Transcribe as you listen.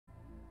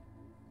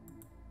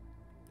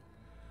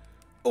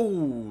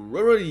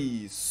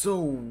Alrighty, so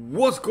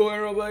what's going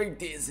on, everybody?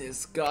 This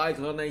is Guy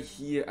Connor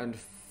here, and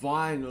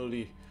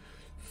finally,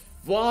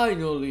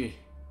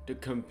 the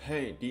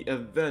campaign, the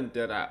event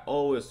that I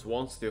always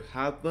wants to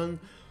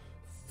happen,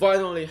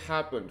 finally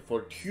happened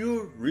for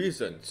two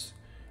reasons.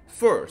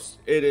 First,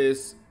 it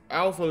is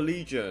Alpha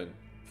Legion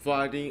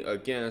fighting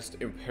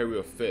against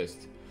Imperial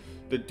Fist,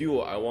 the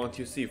duo I want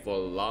to see for a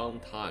long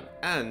time,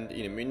 and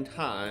in the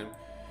meantime,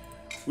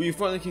 we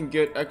finally can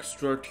get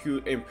extra 2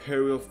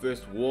 Imperial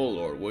Fist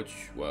Warlord, which,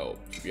 well,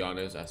 to be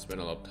honest, I spent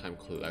a lot of time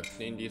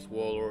collecting these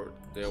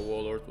their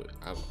warlords. Wait,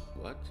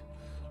 what?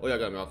 Oh yeah, I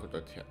got a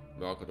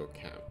Malcador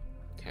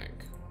tank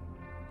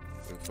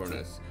in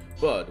Furnace.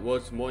 But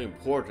what's more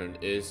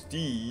important is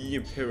the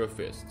Imperial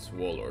Fist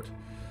Warlord.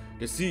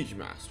 The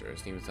Siegemaster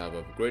seems to have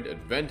a great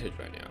advantage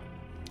right now.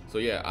 So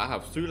yeah, I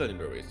have 3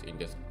 legendaries in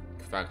this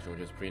faction, which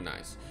is pretty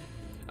nice.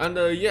 And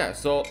yeah,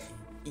 so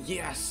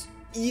yes,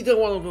 either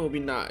one of them would be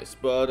nice,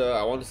 but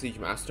I want to see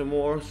Siegemaster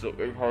more, so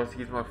because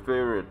he's my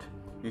favorite.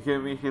 You hear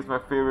me? He's my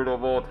favorite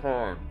of all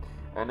time.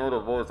 I know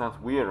the voice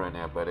sounds weird right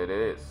now, but it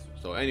is.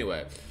 So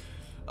anyway,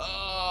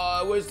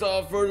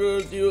 without further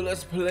ado,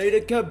 let's play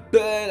the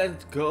campaign.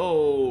 Let's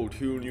go.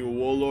 2 new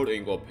Warlord,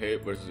 Ingor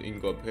Page versus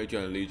Ingor Page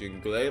and Legion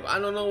Glaive. I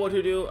don't know what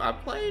to do. I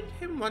played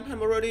him one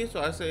time already,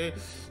 so I say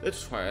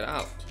let's try it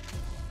out.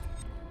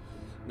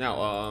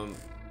 Now,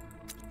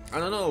 I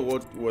don't know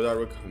what would I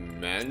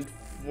recommend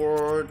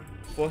for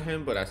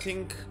him, but I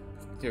think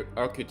the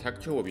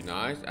architecture would be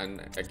nice. And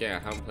again, I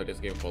haven't played this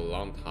game for a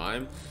long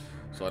time,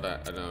 so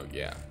that I know,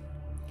 yeah.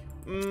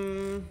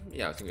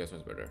 Yeah, I think this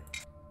one's better.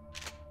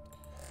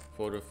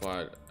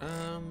 Fortified.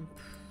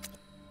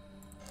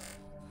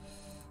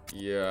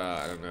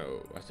 Yeah, I don't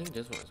know. I think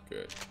this one's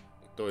good,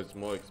 though it's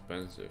more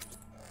expensive.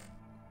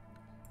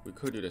 We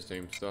could do the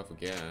same stuff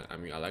again. I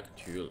mean, I like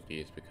 2 of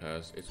these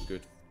because it's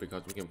good,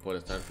 because we can put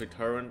a sentry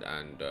turret,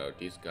 and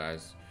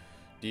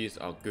these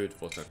are good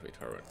for sentry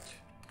turret.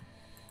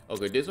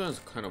 Okay, this one is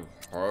kind of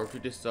hard to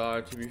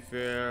decide, to be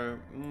fair.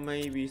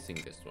 Maybe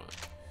think this one.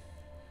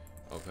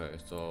 Okay,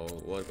 so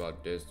what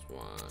about this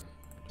one?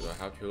 Do I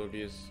have 2 of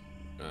these?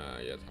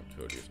 Yes, I have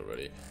 2 of these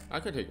already. I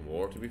can take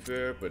more, to be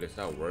fair, but it's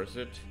not worth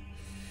it.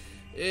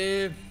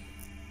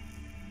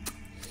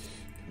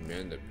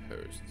 Commander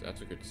post.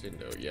 That's a good thing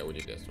though. Yeah, we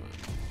need this one.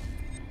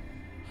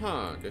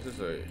 Huh, this is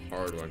a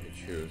hard one to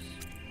choose.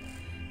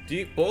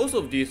 Both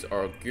of these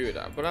are good,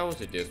 but I will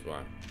say this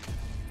one.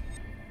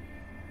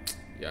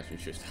 Yeah, I should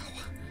choose that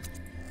one.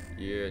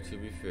 Yeah, to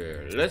be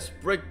fair. Let's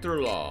break the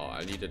law.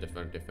 I need a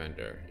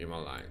defender in my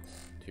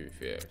lines, to be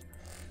fair.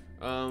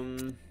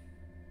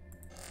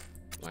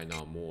 Why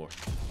not more?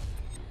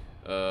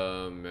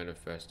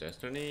 Manifest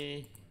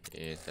Destiny.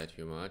 Is that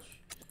too much?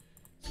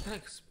 It's kind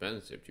of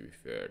expensive, to be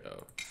fair,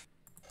 though.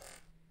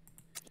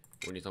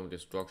 We need some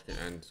destruction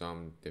and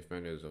some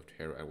defenders of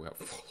terror, and we have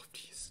 4 of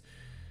these.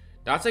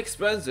 That's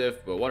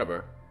expensive, but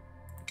whatever.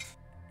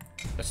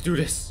 Let's do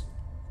this.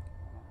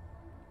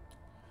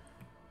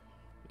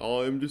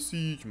 I'm the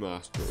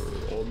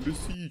Siegemaster. I'm the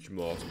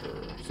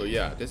Siegemaster. So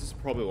yeah, this is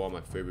probably one of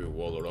my favorite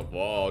warlord of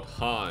all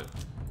time.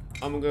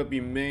 I'm gonna be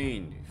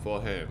main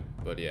for him,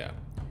 but yeah.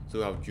 So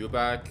we have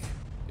Jubak,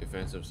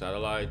 defensive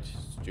satellite,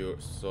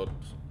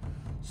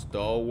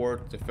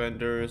 stalwart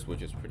defenders,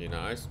 which is pretty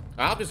nice.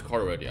 I have this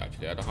card already,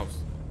 actually. I don't have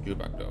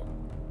Jubak though.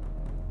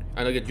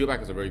 And again,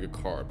 Jubak is a very good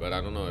card, but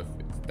I don't know if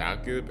it's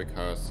that good,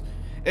 because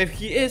if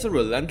he is a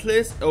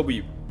relentless, it'll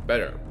be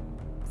better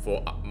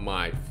for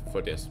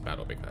this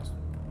battle, because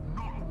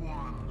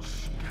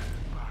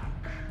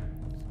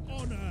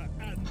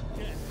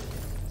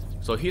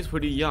so he's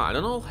pretty young. I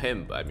don't know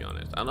him, but I'll be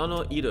honest, I don't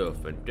know either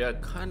of them. They're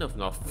kind of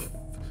not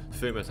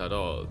famous at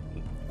all.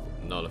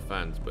 Not a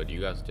fans, but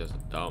you guys just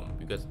dumb.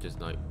 You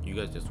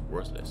guys just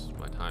worthless.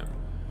 My time.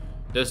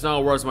 That's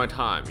not worth my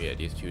time. Yeah,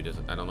 these 2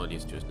 doesn't. I don't know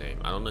these 2's name.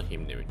 I don't know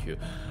him name too.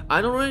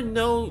 I don't really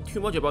know too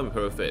much about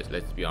Imperial Fist,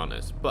 let's be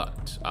honest.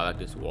 But I like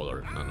this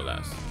warlord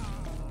nonetheless.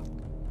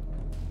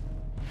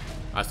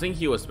 I think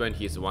he will spend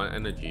his 1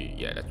 energy.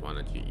 Yeah, that's 1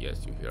 energy.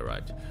 Yes, you hear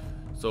right.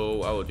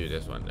 So I will do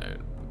this one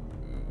then.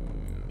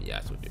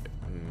 Yes, we'll do it.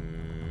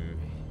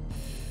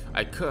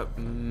 I could.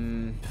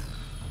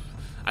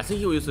 I think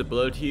he will use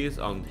abilities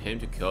on him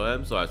to kill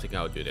him, so I think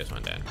I'll do this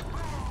one then.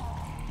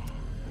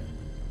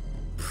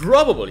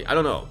 Probably, I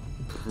don't know.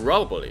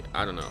 Probably,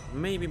 I don't know.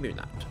 Maybe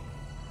not.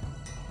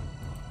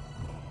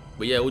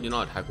 But yeah, we do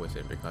not attack with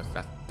him, because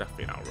that's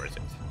definitely not worth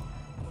it.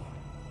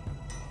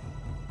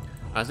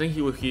 I think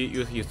he will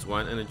use his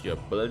 1 energy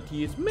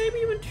abilities, maybe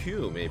even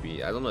 2,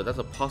 maybe. I don't know, that's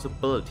a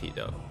possibility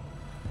though.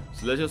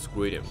 So let's just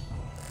greet him.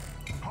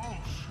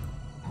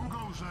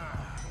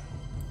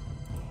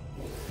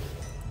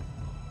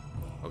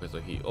 Okay,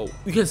 so oh,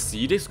 you can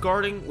see this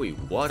guarding? Wait,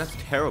 what? That's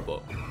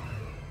terrible.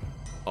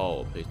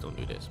 Oh, please don't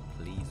do this.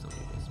 Please don't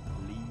do this.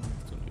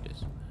 Please don't do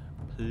this.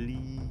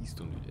 Please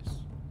don't do this.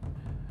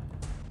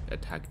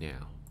 Attack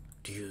now.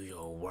 Do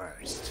your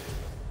worst.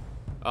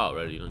 Oh,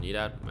 really? You don't need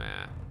that?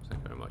 Nah,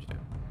 thank you very much then.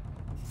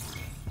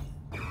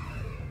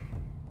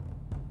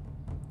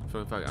 So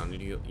in fact, I don't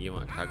need to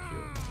even attack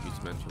you. You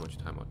spend too much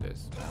time on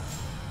this.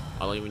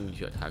 I don't even need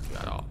to attack you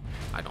at all.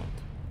 I don't.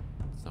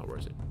 It's not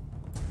worth it.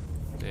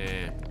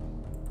 Nah.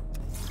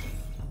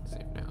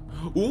 Save now.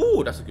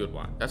 Ooh, that's a good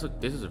one.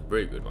 This is a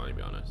very good one, to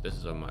be honest. This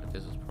is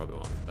probably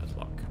one of the best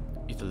luck.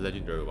 It's a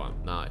legendary one.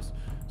 Nice.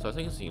 So I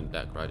think it's in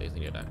deck, right? It's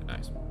in your deck.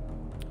 Nice.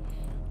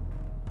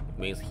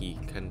 Means he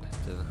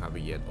doesn't have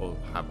it yet, or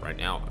have right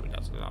now. I mean,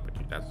 that's an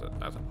opportunity. That's a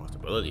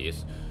possibility.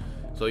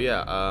 So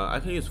yeah, I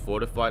can use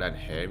fortified and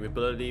harem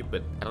ability,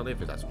 but I don't know if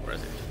that's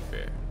worth it. To be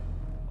fair.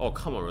 Oh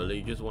come on, really?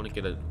 You just want to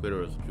get a bit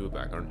of jewel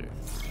back, aren't you?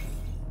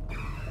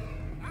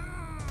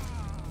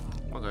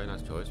 Okay,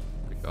 nice choice.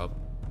 Good job.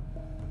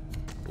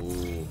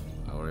 Ooh,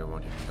 I already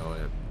want to kill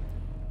him.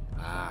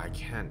 I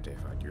can't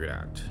if I do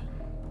that.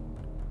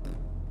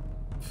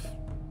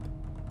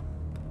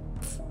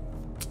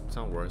 It's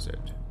not worth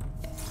it.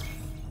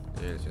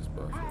 It's just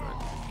buff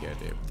it. Get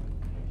him.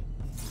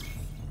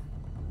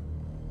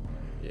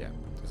 Yeah,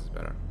 this is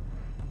better.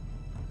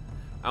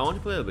 I want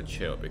to play a little bit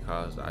chill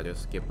because I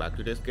just skip back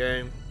to this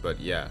game. But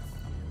yeah,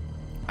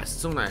 as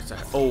soon as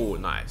oh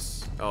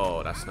nice.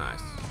 Oh, that's nice.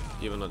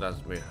 Even though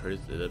that may hurt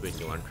a little bit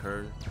in one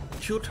turn.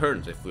 2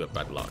 turns if we have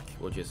bad luck,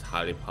 which is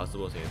highly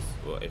possible since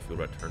well, if you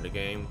return the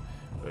game,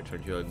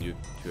 return to a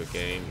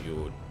game,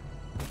 you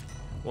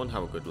won't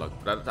have a good luck.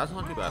 But that's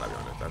not too bad, to be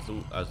honest.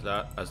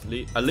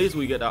 At least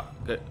we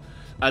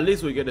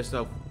get the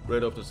stuff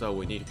rid of the stuff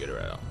we need to get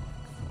rid of.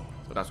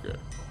 So that's good.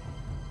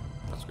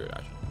 That's good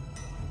actually.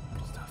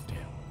 Good stuff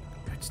there.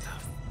 Good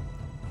stuff.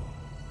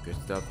 Good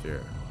stuff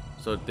there.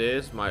 So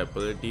this my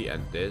ability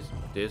and this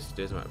my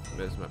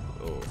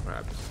oh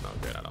crap, this is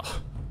not good at all.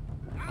 Oh,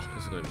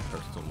 this is gonna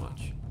hurt so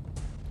much.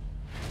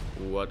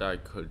 What I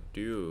could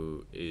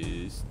do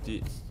is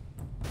this.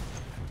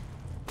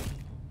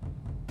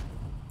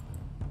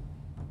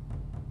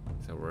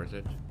 Is that worth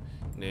it?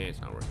 Nah, it's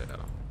not worth it at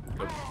all.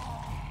 Nope.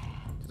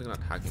 Just gonna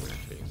attack him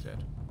actually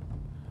instead.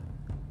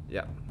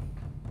 Yeah.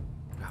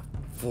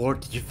 4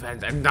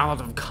 defense and none of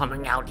them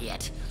coming out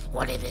yet.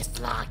 What it is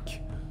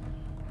like?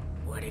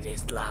 What it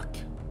is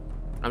like?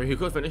 I mean, he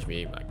could finish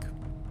me. Like,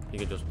 he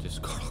could just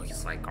discard all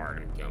his like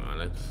guard and kill me.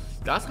 Like,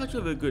 that's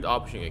actually a good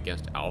option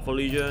against Alpha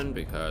Legion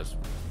because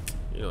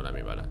you know what I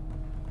mean by that.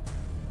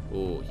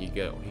 Oh, he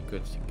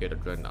could get a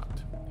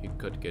dreadnought. He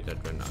could get a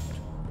dreadnought.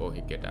 Oh,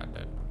 he get that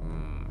then.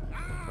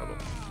 Trouble.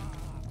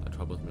 That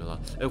troubles me a lot.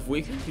 If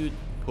we can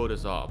pull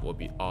this off, it would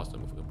be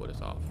awesome if we can pull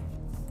this off.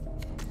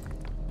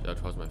 Should I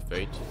trust my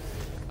fate?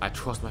 I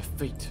trust my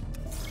fate.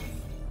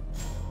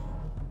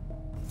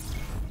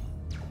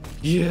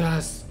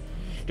 Yes!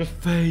 The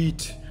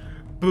fate!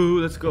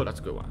 Boo, let's go. That's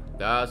a good one.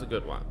 That's a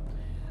good one.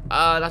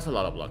 That's a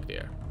lot of luck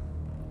there.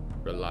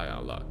 Rely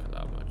on luck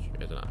that much,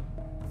 isn't it?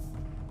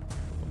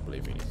 Don't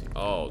believe me anything.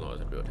 Oh, no,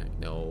 it's a real tank.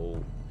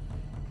 No.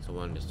 It's the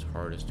one that's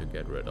hardest to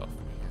get rid of.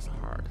 It's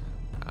hard.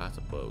 That's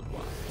a bold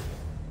one.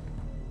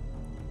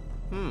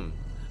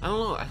 I don't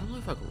know. I don't know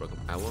if I could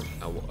recommend. I will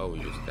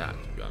use that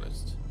to be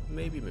honest.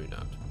 Maybe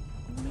not.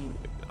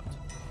 Maybe not.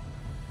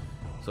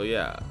 So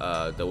yeah,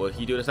 will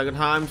he do it the second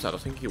time? So I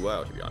don't think he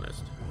will, to be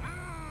honest.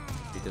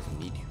 He doesn't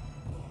need to.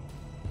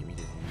 He doesn't need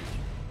to.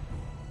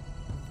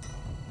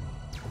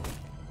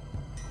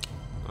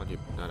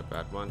 Not a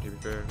bad one, to be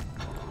fair.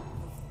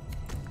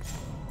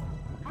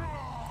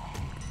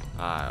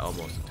 I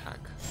almost attack.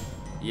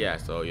 Yeah.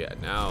 So yeah,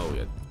 now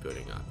we're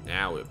building up.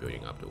 Now we're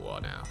building up the wall.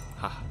 Now,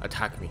 ha!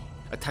 Attack me!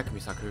 Attack me,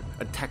 sucker!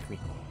 Attack me!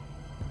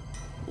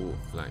 Ooh,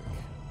 flank.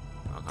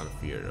 I kind of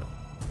fear though.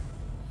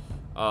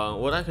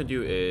 What I can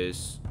do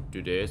is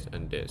do this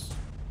and this,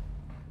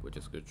 which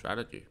is a good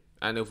strategy.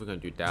 And if we can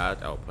do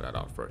that, I'll put that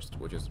out first,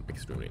 which is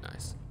extremely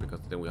nice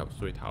because then we have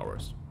 3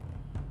 towers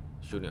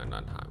shooting at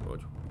one time,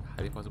 which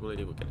highly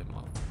possibility will get him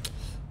off.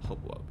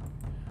 Hope up.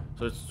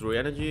 So it's 3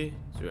 energy,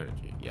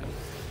 yeah.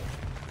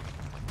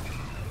 I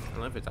don't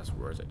know if that's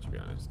worth it, to be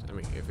honest. I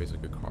mean, if it's a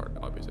good card,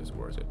 obviously it's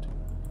worth it.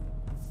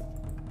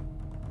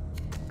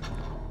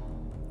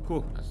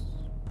 Cool. That's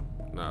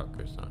not a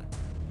good sign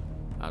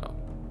at all.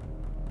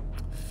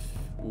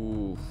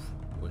 Ooh,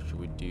 what should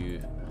we do?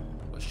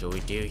 What should we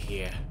do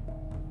here?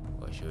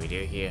 What should we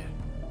do here?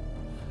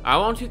 I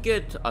want to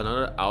get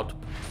another out,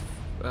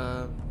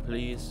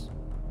 please.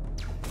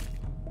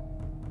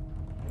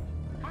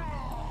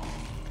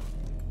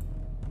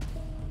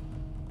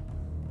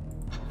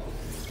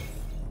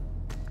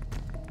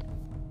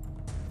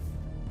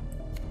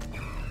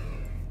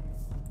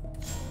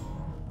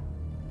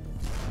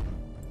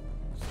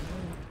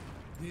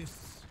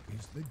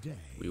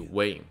 We're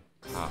waiting.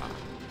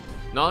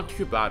 Not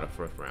too bad the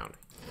first round.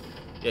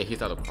 Yeah,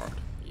 he's out of card.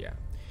 Yeah.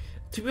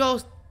 To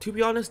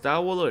be honest,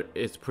 that warlord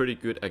is pretty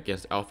good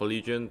against Alpha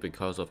Legion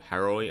because of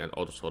harrowing and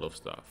all the sort of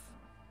stuff.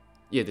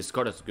 Yeah, this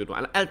card is a good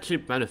one and actually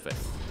benefit.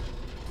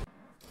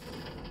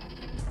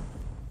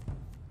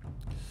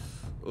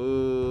 We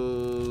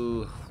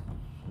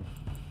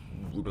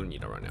don't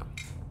need it right now.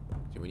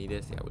 Do we need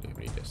this? Yeah, we do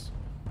need this.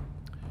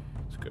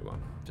 It's a good one.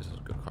 This is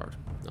a good card.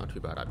 Not too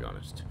bad, I'll be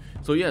honest.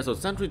 So yeah, so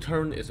Sentry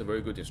Turn is a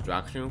very good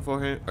distraction for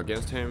him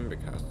against him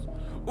because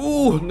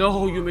Oh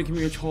no, you're making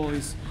me a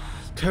choice.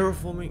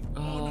 Terraforming.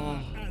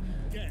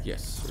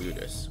 Yes, we do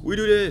this. We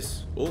do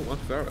this. Oh,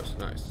 Monferus,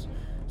 nice.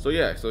 So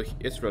yeah, so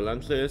it's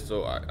relentless.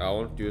 So I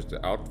want to use the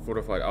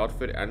fortified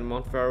outfit and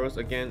Monferus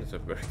again. It's a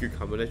very good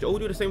combination. Oh, we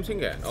do the same thing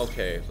again.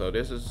 Okay, so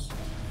this is.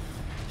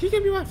 He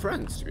can be my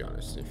friends, to be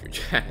honest. If you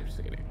chat,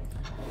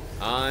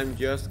 I'm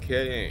just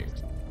kidding.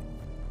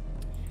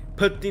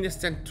 Put in the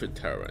central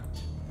turret.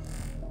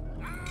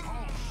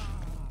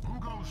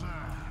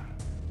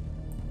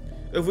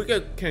 If we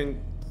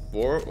can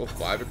 4 or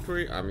 5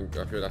 victory, I mean,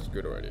 I feel that's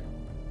good already.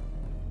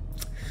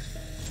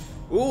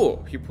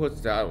 Ooh, he puts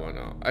that one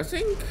out. I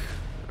think,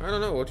 I don't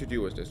know what to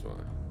do with this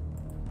one.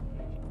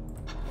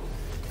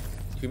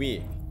 To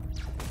me,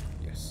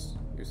 yes,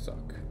 you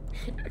suck.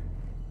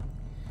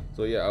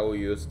 So yeah, I will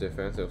use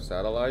defensive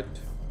satellite.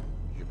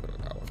 You put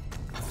on that one.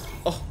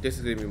 Oh, this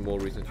is giving me more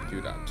reason to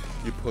do that.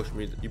 You push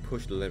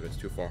the limits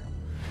too far.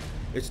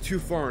 It's too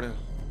far now.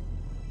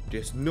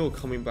 There's no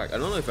coming back. I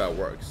don't know if that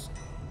works.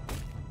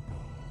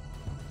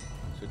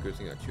 It's a good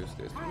thing I choose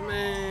this.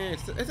 Man,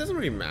 it doesn't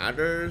really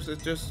matter.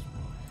 It's just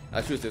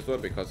I choose this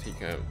one because he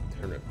can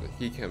turn it.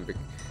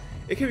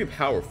 It can be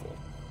powerful,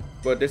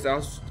 but this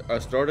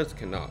Astartes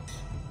cannot.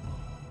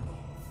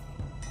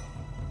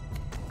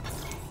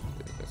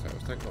 That's how I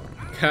was thinking.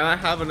 Can I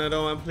have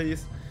another one,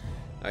 please?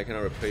 I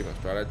cannot replay my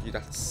strategy.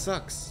 That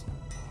sucks.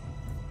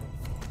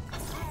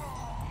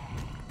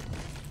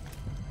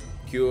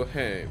 Kill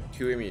him.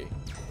 Kill me.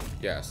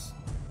 Yes.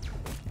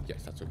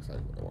 Yes, that's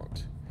exactly what I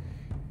want.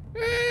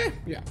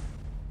 Yeah.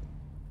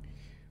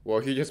 Well,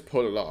 he just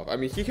pulled it off. I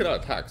mean, he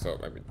cannot attack, so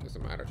I mean, it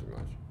doesn't matter too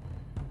much.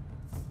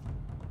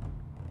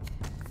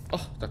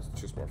 Oh, that's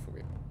too smart for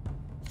me.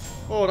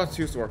 Oh, that's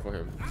too smart for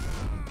him.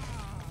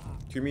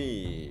 To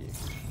me.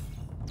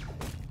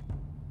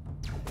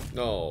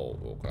 No.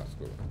 Oh, that's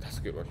good. That's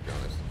a good one, to be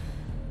honest.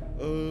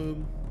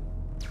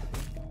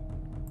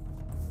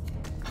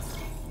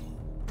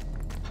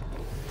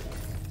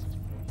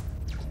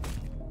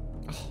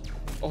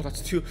 Oh,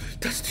 that's too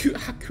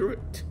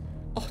accurate.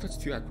 Oh, that's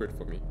too accurate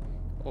for me.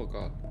 Oh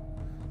god.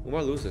 We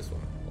might lose this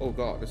one. Oh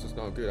god, this is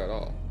not good at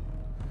all.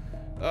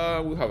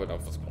 We have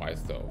enough for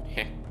supplies though.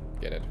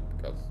 Get it?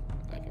 Because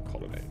I can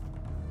call it a.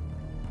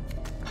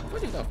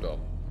 Funny enough though.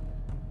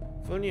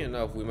 Funny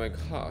enough, we might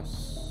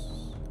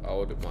cause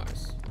our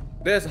demise.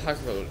 There's a high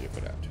probability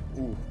for that.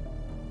 Ooh.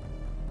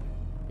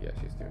 Yeah,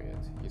 she's doing it.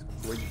 He's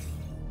crazy.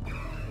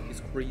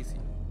 He's crazy.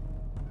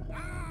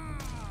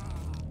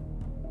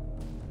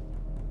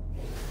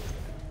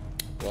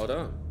 Well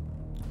done.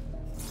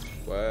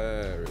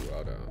 Very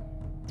well done.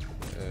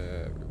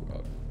 Very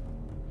well done.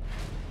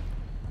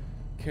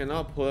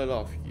 Cannot pull it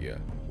off here.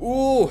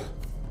 Ooh!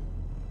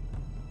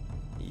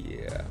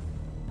 Yeah.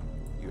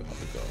 You have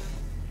to go.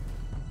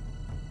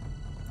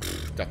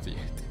 That's it.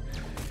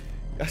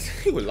 I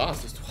think we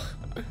lost this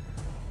one.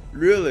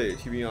 Really,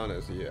 to be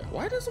honest, yeah.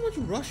 Why does so much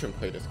Russian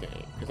play this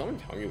game? Because I'm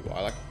gonna tell you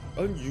why. Like,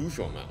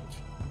 unusual amount.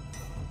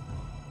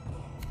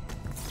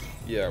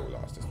 Yeah, we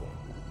lost this one.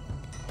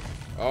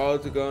 Oh,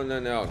 to go now,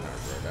 no,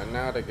 good. And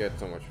now they get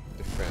so much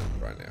defense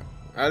right now.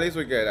 At least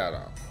we get that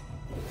off.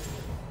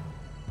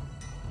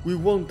 We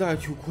won't die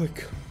too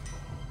quick.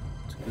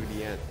 To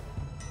the end.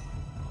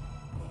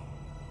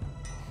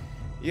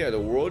 Yeah, the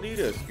world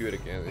leader is good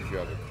again if you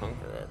have a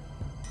conqueror.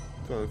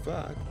 Fun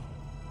fact.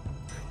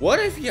 What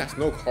if he has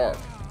no card?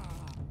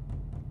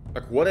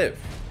 Like, what if?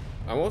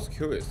 I'm also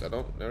curious. I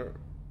don't know.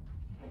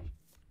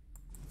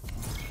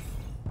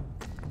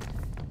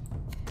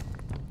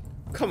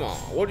 Come on,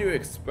 what do you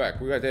expect?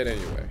 We got dead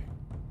anyway.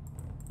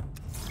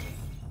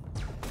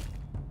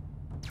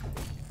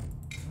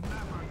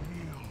 Never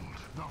yield.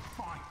 The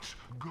fight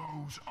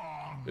goes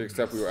on.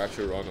 Except we were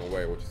actually running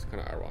away, which is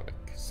kind of ironic.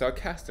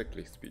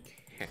 Sarcastically speaking.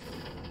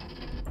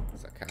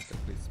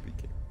 Sarcastically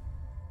speaking.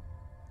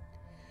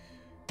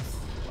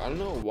 I don't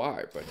know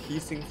why, but he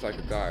seems like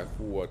a guy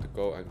who would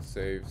go and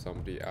save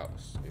somebody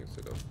else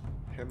instead of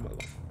him alone.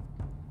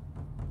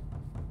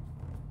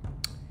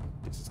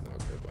 This is not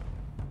a good one.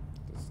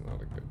 This is not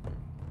a good one.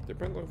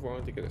 Depends on if we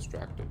want to get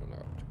distracted or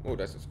not. Oh,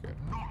 that's just good.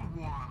 Not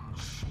one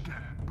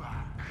step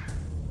back.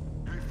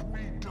 If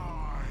we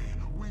die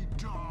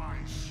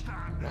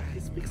standing. Why he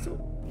speaks so?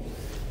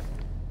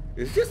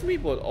 It's just me,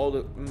 but all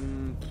the.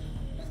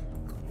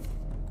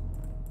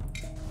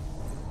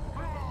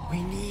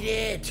 We need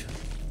it.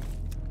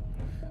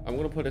 I'm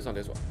gonna put this on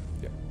this one.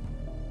 Yeah.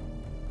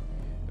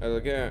 And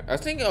again, I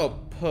think I'll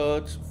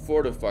put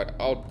fortified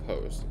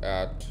outpost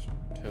at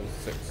turn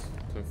 6,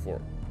 turn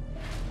 4.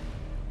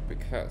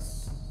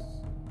 Because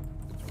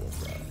it's worth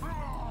that.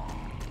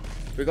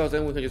 Because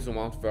then we can use the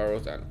Mount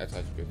Pharaohs and that's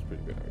actually a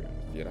pretty good idea.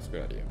 Yeah, that's a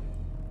good idea.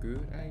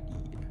 Good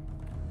idea.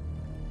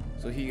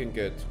 So he can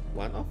get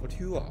 1 off or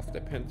 2 off,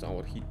 depends on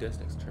what he does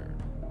next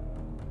turn.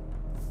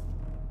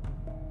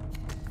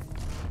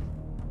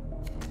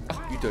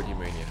 Oh, you dirty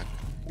maniac.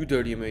 You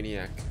dirty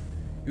maniac.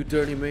 You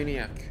dirty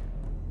maniac.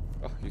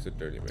 Oh, he's a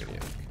dirty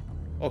maniac.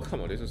 Oh,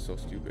 come on, this is so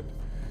stupid.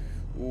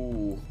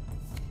 Ooh.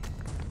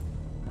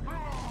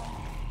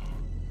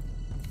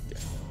 Yeah.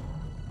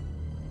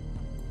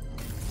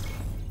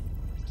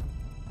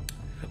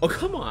 Oh,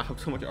 come on, I have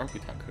so much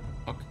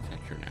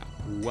architecture now.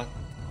 What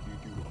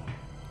you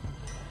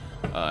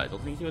do? I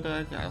don't think you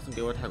that. I don't think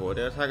they will attack over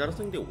their attack. I don't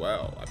think they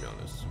will, I'll be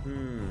honest.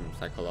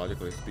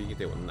 Psychologically speaking,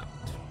 they will not.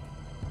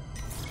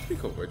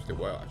 Speak of which, they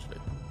will actually.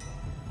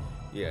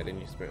 Yeah, then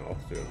you spend off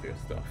doing their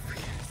stuff.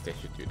 Yes, they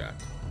should do that.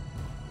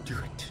 Do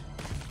it.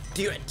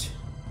 Do it!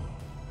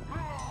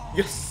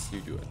 Yes, you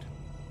do it.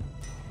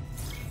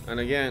 And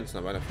again, it's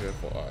not benefit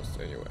for us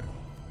anyway.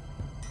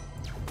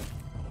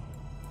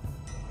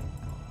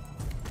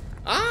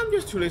 I'm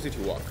just too lazy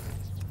to walk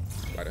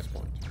by this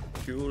point.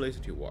 Too lazy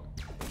to walk.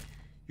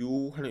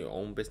 You handle your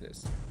own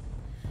business.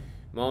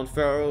 Mount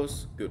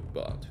Pharaoh's good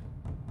but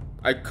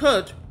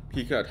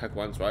he could attack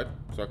once, right?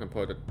 So I can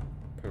put a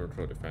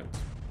perimeter defense.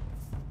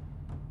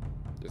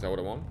 Is that what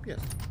I want? Yes.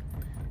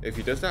 If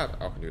he does that,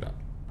 I can do that.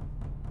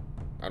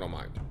 I don't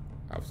mind.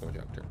 I have so much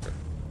architecture.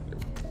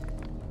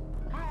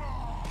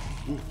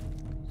 Ooh,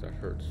 that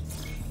hurts.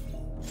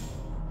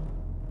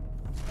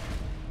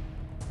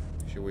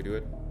 Should we do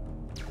it?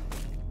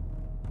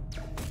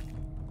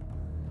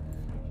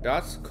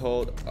 That's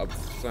called a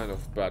sign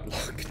of bad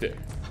luck there.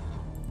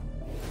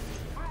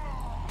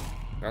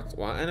 That's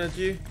one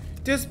energy.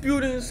 This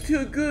building is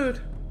too good.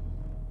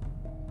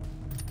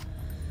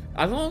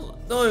 I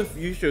don't know if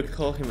you should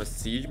call him a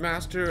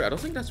Siegemaster. I don't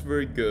think that's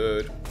very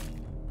good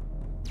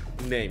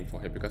name for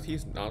him because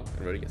he's not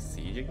really a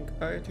sieging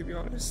guy, to be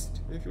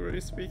honest, if you're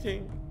really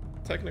speaking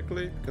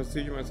technically, because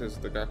Siegemaster is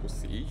the guy who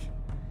siege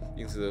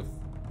instead of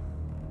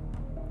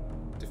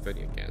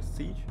defending against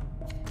siege.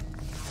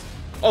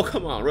 Oh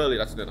come on, really,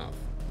 that's not enough.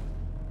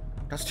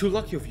 That's too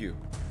lucky of you.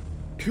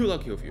 Too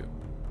lucky of you.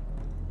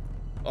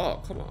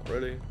 Oh come on,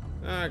 really?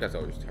 I guess I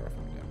was just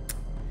terrifying.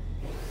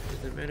 Yeah.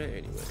 Doesn't matter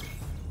anyway.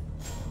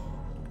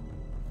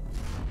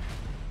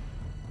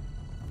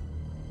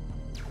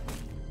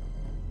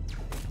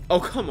 Oh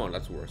come on,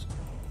 that's worse.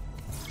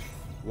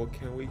 What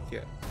can we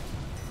get?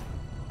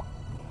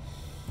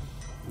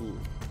 Ooh.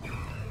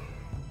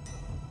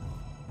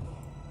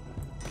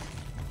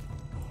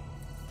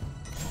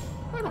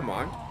 I don't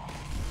mind.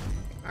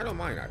 I don't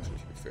mind actually,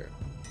 to be fair.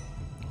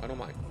 I don't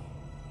mind.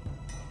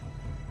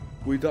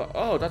 We do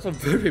oh, that's a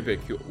very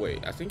big kill.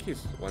 Wait, I think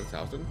he's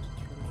 1,000.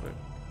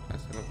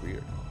 That's kind of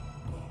weird.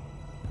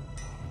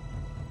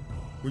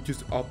 We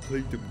just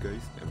outplayed them,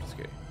 guys. I'm just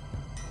kidding.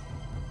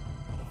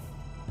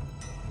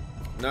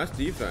 Nice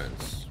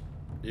defense,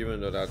 even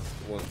though that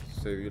won't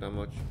save you that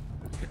much.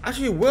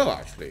 Actually, will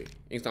actually.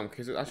 In some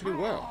cases, actually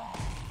will.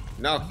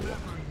 Now he won't.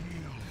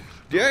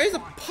 There is a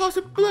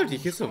possibility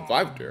he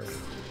survived there.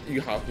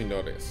 You have to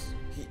know this.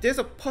 There's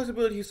a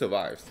possibility he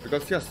survives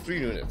because he has 3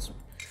 units.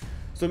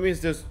 So it means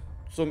there's.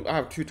 So I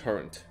have 2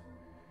 turret.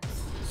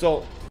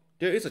 So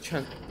there is a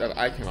chance that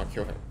I cannot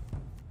kill him,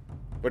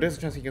 but there's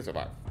a chance he can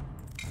survive.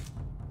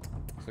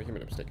 So he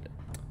made a mistake there.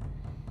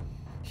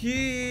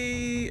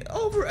 He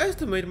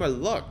overestimated my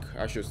luck,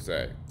 I should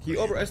say. He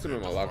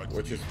overestimated my luck,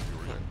 which is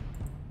fine.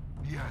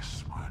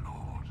 Yes, my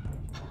lord.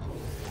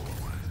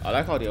 I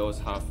like how they always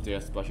have their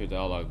special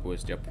dialogue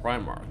with their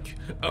Primarch.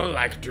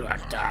 Unlike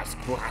Directors,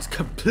 who has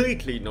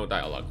completely no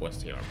dialogue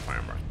with their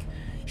Primarch.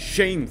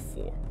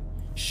 Shameful.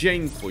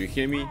 Shameful, you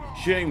hear me?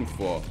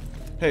 Shameful.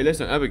 Hey,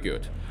 listen, Abigail.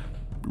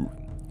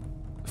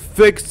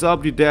 Fix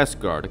up the Death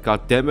Guard.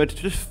 God damn it,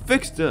 just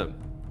fix them.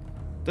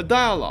 The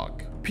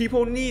dialogue.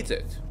 People need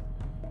it.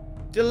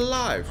 Their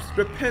lives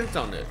depends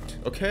on it,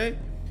 okay?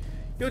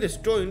 You're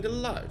destroying their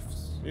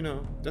lives. You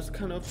know, that's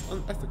kind of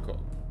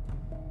unethical.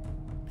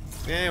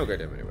 Yeah, we'll get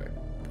them anyway.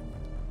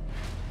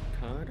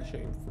 Kinda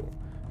shameful.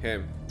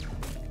 Him.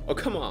 Oh,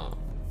 come on.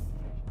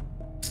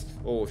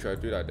 Oh, should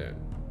I do that then?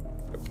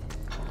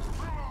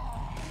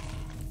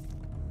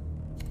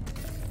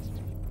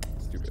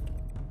 Stupid.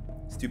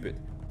 Stupid.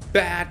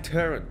 Bad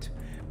turret.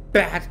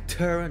 Bad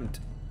turret.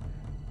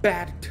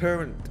 Bad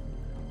turret.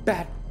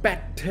 Bad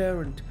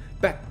turret.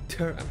 Bad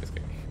turret. I'm just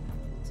kidding.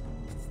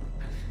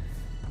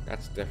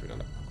 That's definitely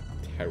not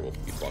a terrible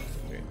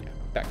beatboxing thing. Yeah.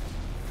 Back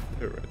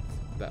turret.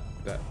 That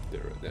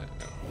turret. Yeah,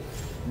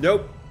 no.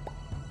 Nope.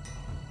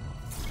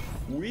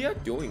 We are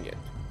doing it.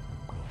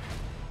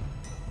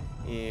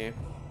 Yeah.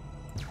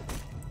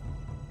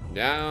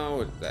 Now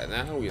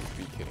we're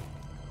speaking.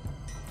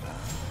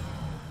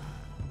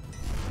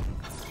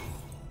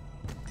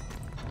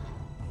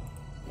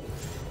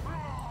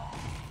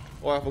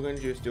 Oh, I forgot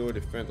to just do a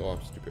defense. Oh,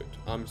 I'm stupid.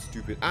 I'm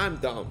stupid. I'm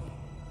dumb.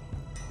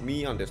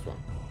 Me on this one.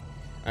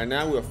 And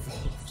now we're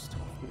full of stuff.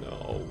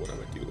 No, what am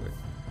I doing?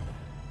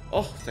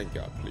 Oh, thank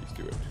God. Please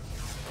do it.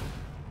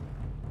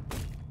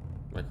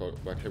 My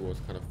table was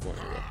kind of funny.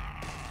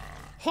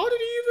 How did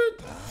he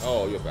even?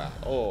 Oh, you're bad.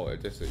 Oh,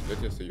 let's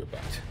just say you're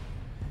bad.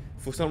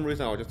 For some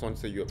reason, I just want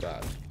to say you're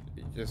bad.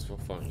 Just for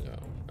fun, you know.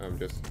 I'm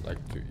just like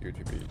you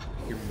to be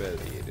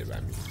humiliated by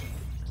me.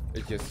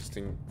 It's just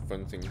a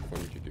fun thing for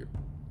me to do.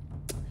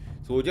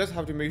 So we'll just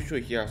have to make sure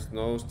he has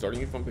no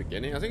starting from the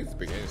beginning. I think it's the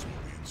beginning.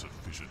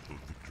 Insufficient for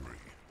victory.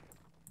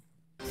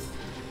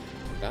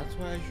 That's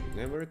why you should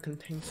never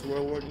contain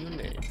swear word in your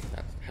name.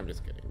 I'm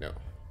just kidding. No,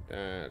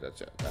 that's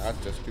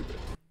just stupid.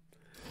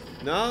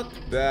 Not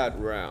bad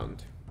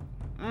round.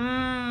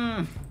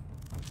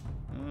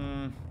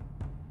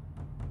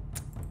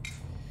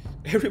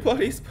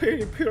 Everybody's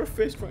playing Pure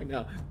Fist right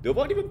now.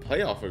 Nobody even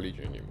play Alpha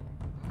Legion anymore.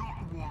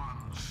 Not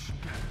one step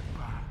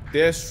back.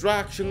 They're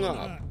stretching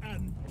up.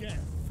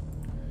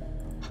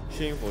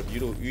 Shameful,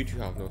 you two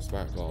have no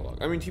special.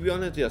 I mean, to be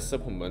honest, they are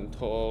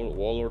supplemental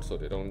warlords, so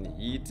they don't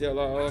need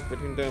dialogue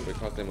between them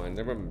because they might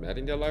never met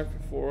in their life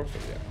before. So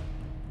yeah.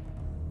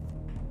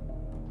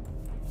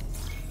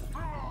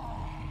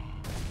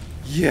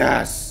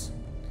 Yes.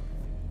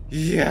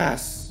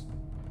 Yes.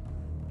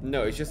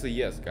 No, it's just a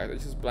yes, guys.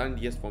 It's just blind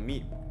yes for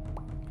me.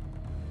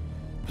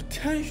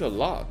 Potential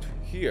lot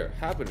here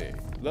happening.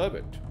 Love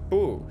it.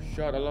 Boo.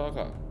 Shut a lock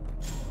up.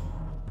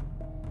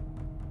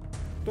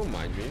 Don't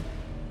mind me.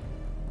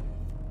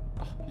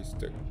 Ah, he's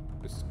still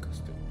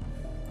disgusting.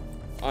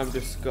 I'm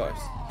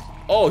disgusted.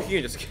 Oh,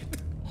 he just kidding.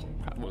 Oh,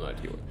 I'm not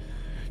here.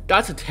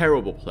 That's a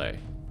terrible play.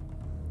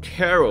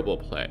 Terrible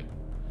play.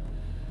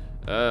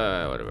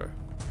 Whatever.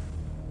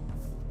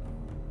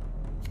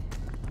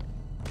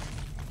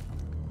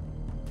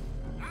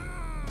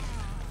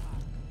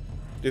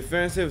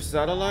 Defensive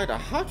satellite?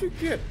 How'd you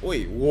get?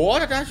 Wait,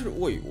 what? Actually,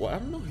 wait, what? I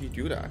don't know how you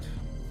do that.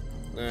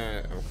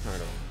 I'm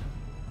kind of.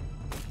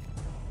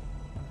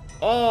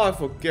 Oh, I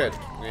forget.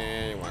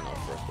 Why not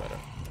first better?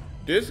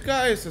 This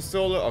guy is a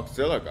solar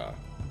auxiliary guy.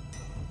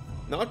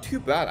 Not too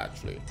bad,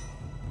 actually.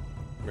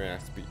 May I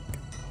speak?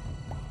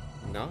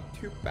 Not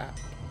too bad.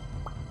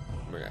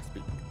 May I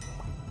speak?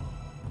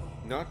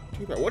 Not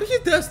too bad. What did he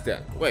does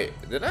then? Wait,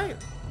 did I?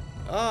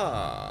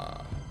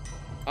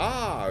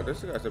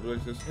 This guy's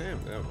ability is him.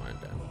 Never mind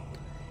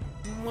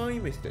then. My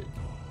mistake.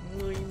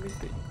 My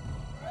mistake.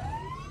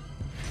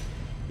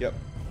 Yep.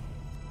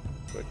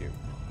 But you.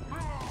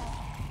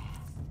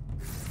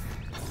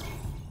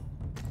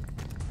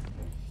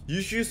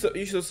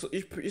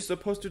 You're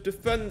supposed to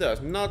defend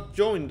us, not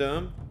join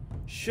them.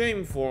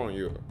 Shameful on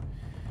you.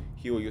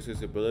 He will use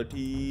his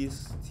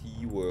abilities.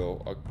 He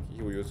will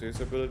use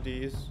his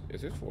abilities.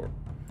 Is it for?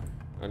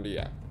 And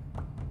yeah.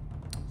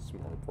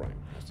 Small brain.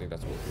 I think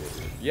that's what he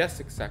will do. Yes,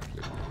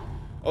 exactly.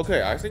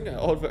 Okay, I think I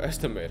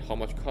overestimate how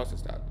much cost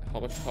is that. How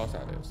much cost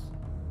that is.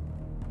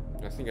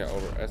 I think I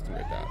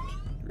overestimate that,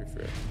 to be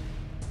fair.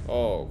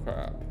 Oh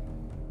crap.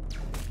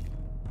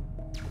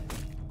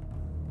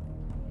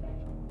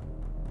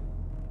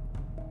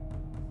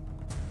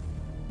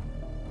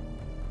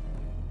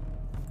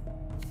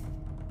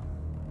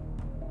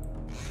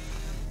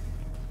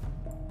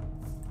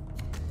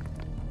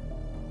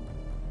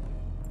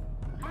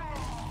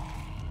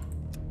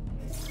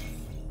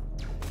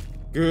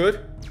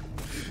 Good.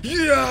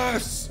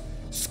 Yes!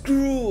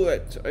 Screw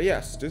it!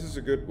 Yes, this is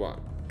a good one.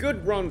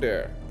 Good run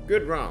there.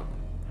 Good run.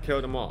 Kill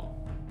them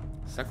all.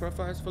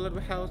 Sacrifice for little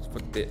house for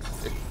this.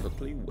 It's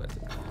totally worth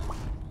it.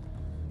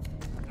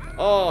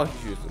 Oh,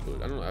 he used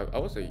ability. I don't know. I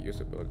would say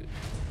usability.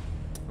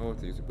 I want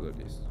to use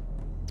abilities.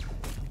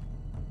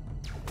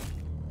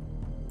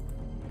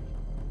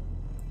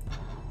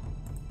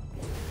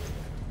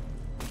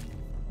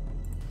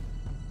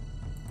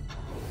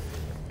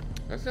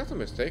 That's a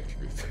mistake, to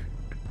be fair.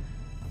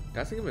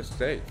 That's a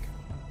mistake.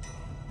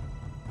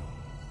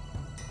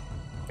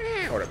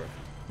 Whatever.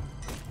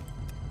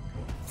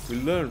 We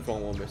learn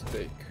from one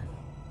mistake.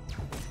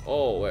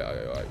 Oh wait,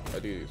 I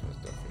do use my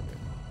stuff in there.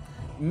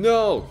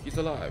 No, he's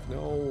alive.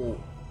 No,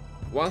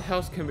 one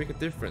health can make a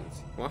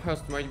difference. One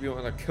health might be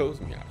one that kills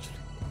me actually.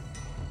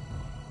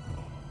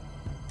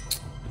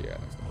 Yeah,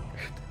 that's not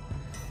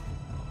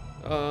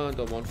good.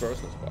 The one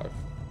first is 5.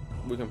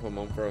 We can put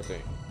one first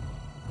in.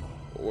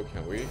 Or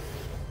can we?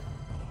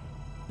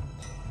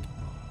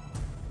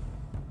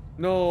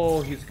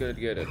 No, he's gonna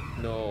get it.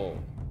 No.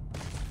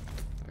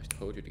 I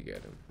told you to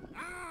get him.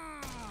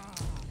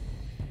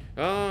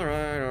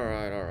 Alright.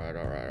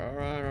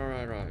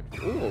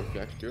 Ooh, you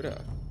actually do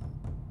that.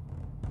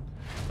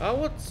 I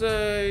would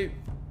say...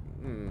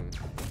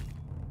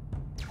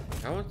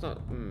 I would not...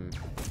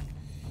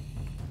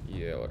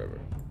 Yeah, whatever.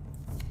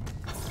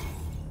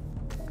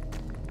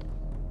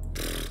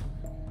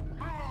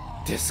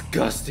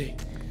 Disgusting.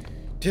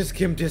 This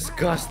game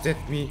disgusted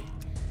me.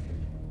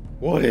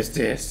 What is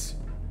this?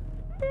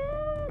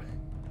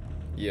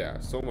 Yeah,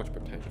 so much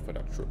potential for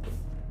that trooper.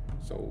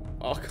 So,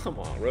 oh come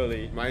on,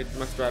 really? My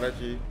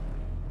strategy?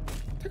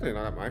 Technically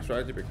not my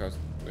strategy because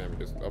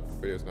this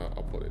video is not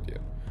uploaded yet.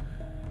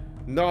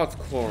 Not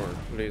corn,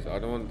 please. I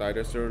don't want to die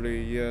this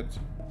early yet.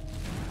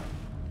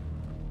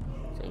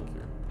 Thank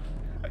you.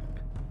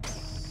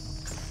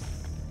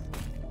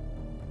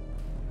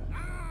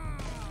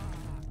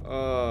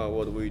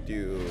 What do we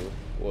do?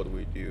 What do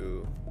we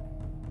do?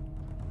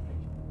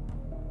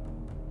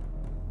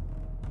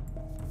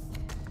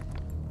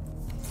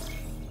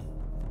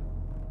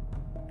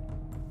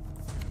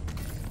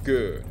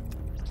 Good.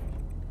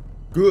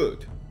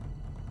 Good.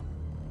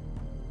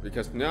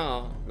 Because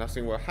now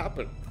nothing will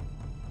happen.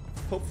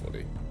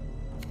 Hopefully.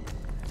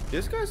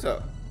 This guy is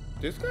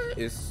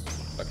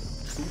like a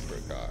trooper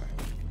guy.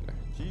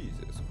 Like,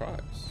 Jesus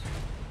Christ.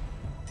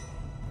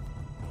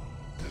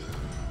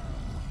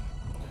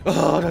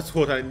 Oh, that's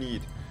what I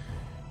need.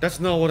 That's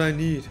not what I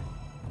need.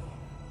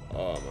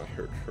 Oh, my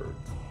heart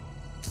hurts.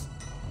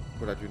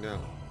 What do I do now?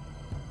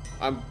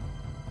 I'm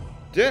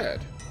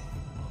dead.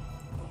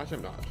 Actually,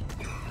 I'm not.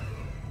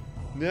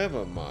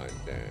 Never mind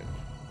then.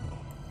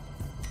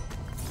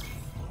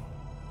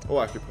 Oh,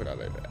 I should put that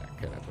later.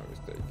 Okay, that's my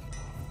mistake.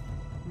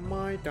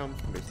 My dumb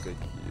mistake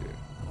here.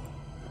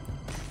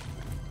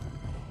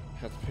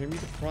 Has to pay me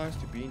the price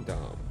to being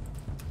dumb.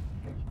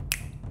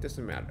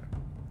 Doesn't matter.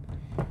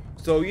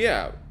 So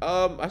yeah,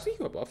 I think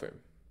you're above him.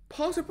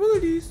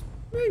 Possibilities,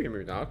 maybe,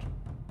 maybe not.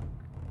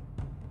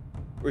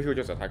 Or he would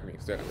just attack me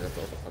instead. I mean, that's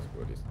also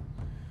possibilities.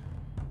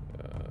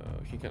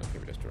 He cannot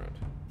kill me this round.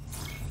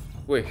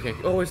 Wait,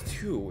 oh, it's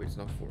 2. It's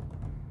not 4.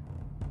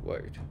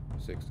 Wait,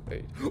 6,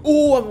 8.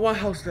 Oh, I'm 1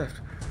 health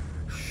left.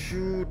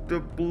 Shoot the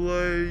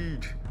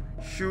blade.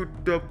 Shoot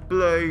the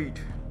blade.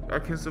 I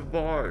can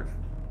survive.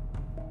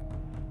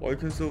 I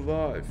can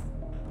survive.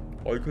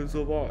 I can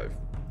survive.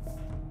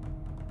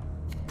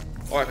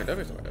 Oh, I can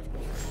definitely survive.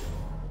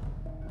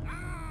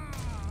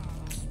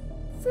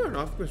 Fair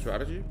enough, good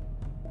strategy.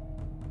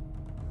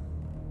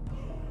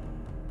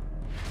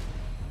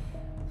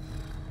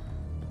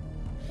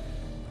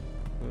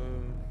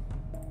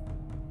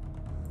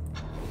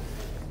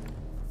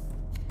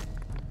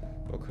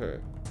 Okay.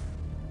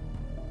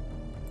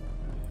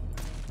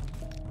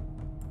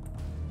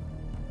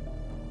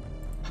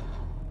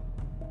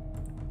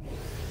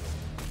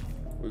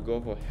 We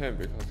go for him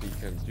because he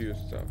can do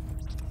stuff.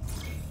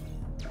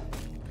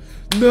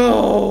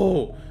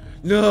 No!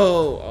 No!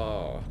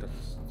 Oh,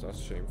 that's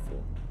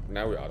shameful.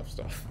 Now we're out of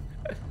stuff.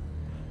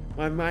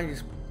 My mind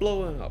is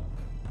blowing up.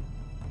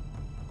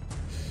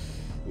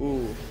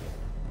 Ooh.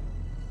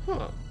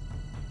 Huh.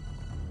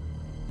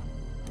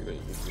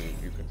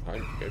 You can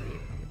find maybe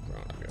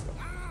around me.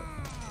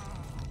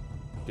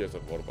 There's a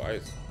lot of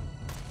ice.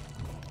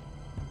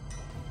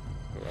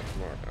 Oh, that's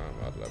smart.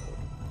 I'm out level.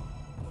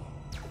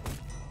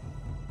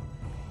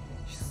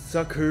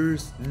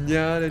 Suckers,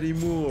 not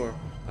anymore.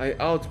 I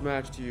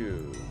outmatched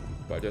you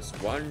by just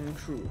 1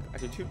 troop.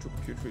 Actually, 2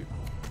 troops.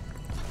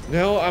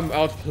 Now I'm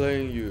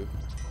outplaying you.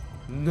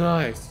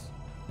 Nice.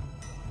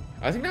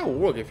 I think that will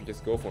work if he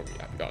just go for me,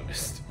 I'll be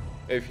honest.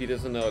 If he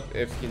doesn't know,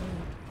 if he...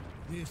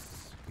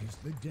 This is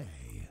the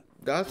day.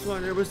 That's why I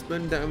never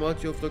spend that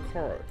much of the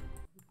card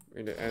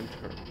in the end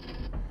turn.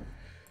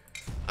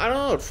 I don't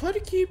know, try to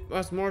keep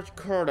as much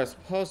card as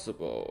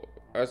possible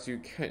as you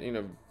can in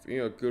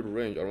a good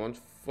range, around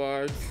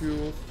 5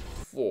 to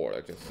 4,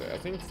 let's just say. I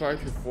think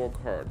 5 to 4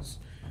 cards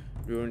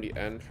during the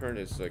end turn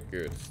is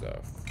good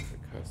stuff,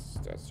 because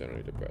that's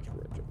generally the best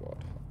range of all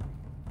time.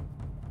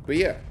 But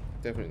yeah,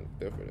 definitely.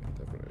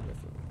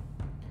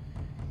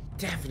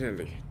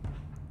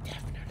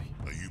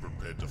 Are you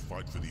prepared to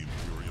fight for the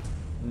Imperium?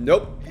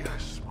 Nope.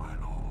 Yes, my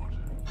lord.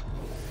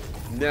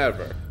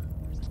 Never.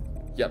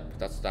 Yep,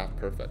 that's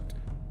perfect.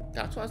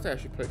 That's why I said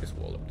I should play this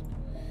warlord.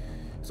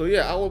 So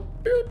yeah, I will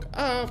build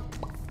up.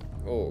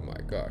 Oh my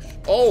gosh.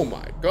 Oh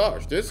my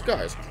gosh, this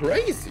guy is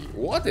crazy.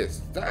 What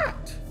is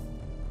that?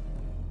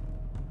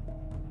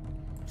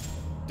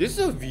 This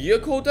is a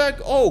vehicle deck?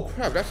 Oh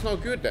crap, that's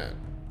not good then.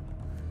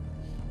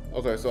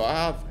 Okay, so I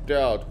have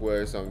dealt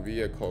with some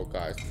vehicle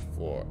guys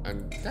before,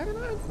 and that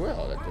didn't end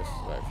well.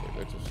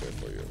 Let's just say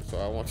for you. So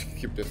I want to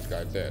keep this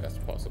guy dead as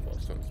possible,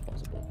 as soon as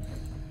possible.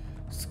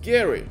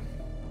 Scary,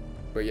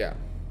 but yeah.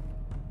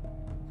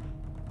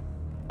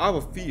 I have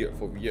a fear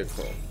for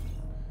vehicle.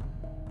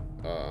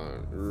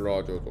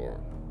 Roger Door.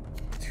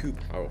 Too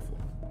powerful.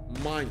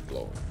 Mind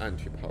blowing and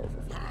too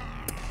powerful for me.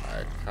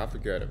 I have to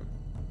get him.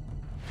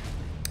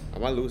 I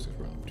might lose this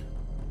round.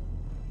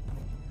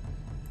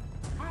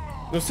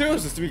 No,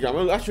 seriously speaking, I'm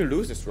gonna actually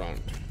lose this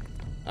round.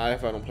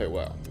 If I don't play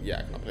well. Yeah,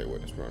 I cannot play well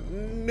this round.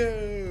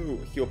 No!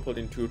 He'll put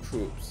in 2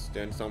 troops,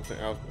 then something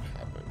else will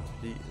happen.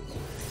 Jesus.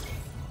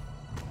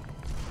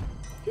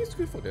 He's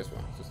good for this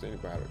one. Sustaining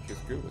battle. He's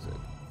good with it.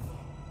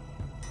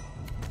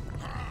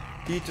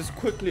 He just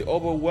quickly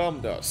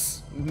overwhelmed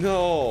us.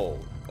 No!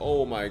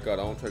 Oh my god,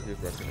 I won't try to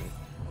keep reckoning.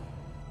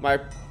 My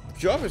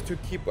job is to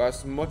keep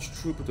as much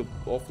troop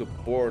off the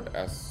board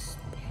as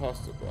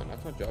possible, and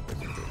that's my job,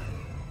 basically.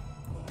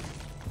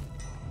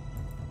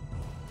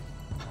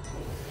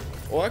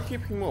 Or I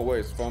keep him away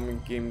is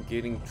farming game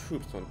getting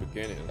troops from the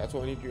beginning. That's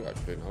what I need to do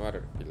actually, no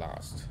matter if he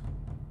lasts.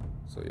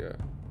 So yeah.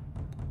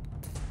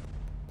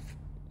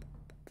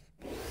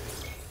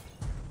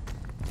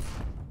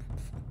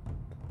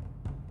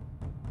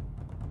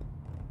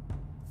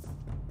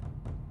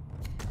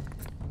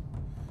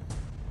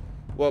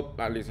 Well,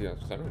 at least he has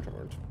 7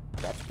 turns.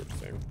 That's a good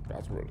thing.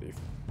 That's a relief.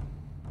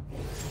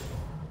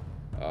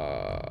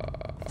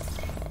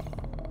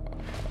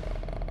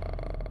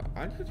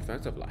 I need a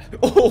defensive line.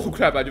 Oh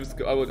crap! I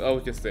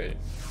was just saying.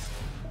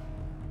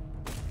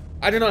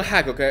 I did not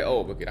hack. Okay.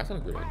 Oh, okay. That's not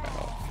a good one at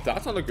all.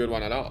 That's not a good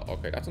one at all.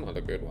 Okay, that's not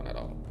a good one at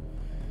all.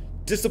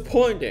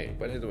 Disappointing.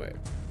 But anyway.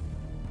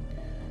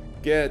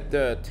 Get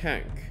the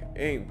tank.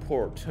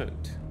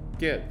 Important.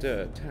 Get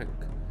the tank.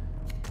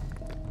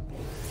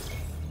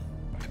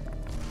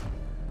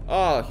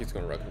 Oh, he's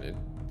gonna reckon it.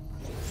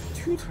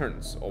 2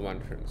 turns or 1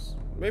 turns.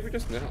 Maybe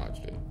just now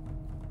actually.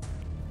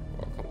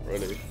 Oh, come on,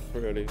 really?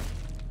 Really?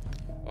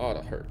 Oh,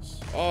 that hurts.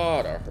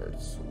 Oh, that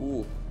hurts.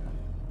 Ooh.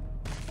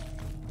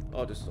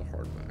 Oh, this is a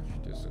hard match.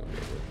 This is gonna be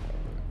a really hard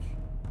match.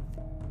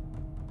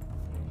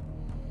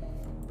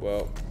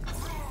 Well,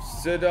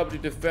 set up the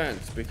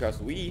defense because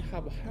we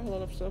have a hell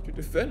lot of stuff to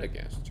defend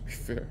against, to be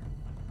fair.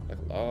 Like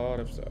a lot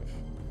of stuff.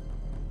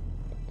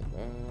 A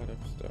lot of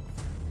stuff.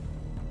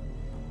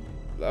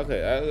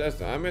 Okay,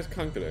 listen, I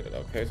miscalculated,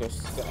 okay? So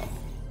stop.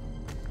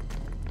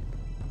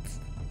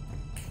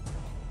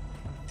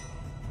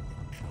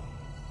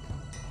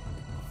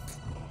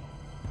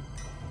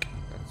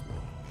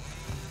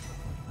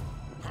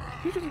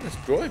 He just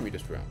destroyed me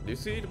this round. Do you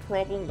see the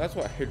problem? That's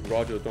why I hate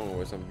Roger Donald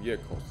with some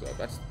vehicle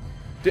stuff.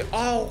 They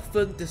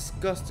often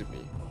disgusted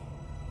me.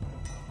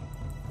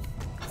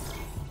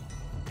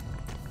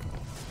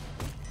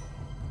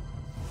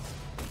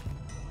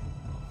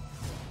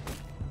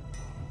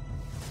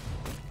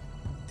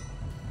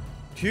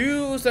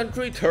 Two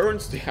sentry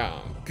turns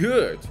down.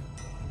 Good.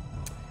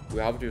 We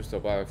have to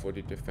survive for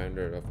the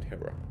defender of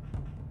Terra.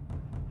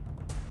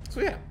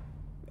 So yeah,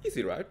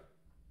 easy, right?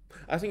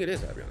 I think it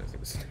is, I'll be honest, in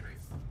this scenario.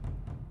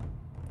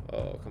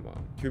 Oh, come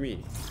on. To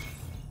me.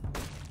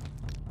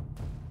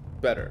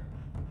 Better.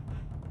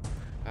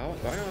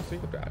 Why don't I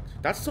think of that?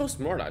 That's so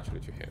smart,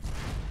 actually, to him.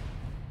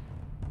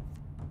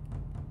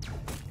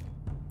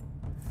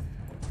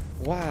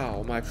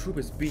 Wow, my troop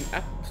is being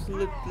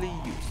absolutely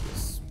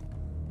useless.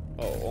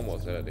 Oh,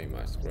 almost editing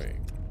my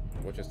screen.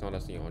 Which is not a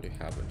thing only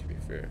happened, to be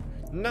fair.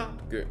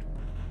 Not good.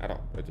 At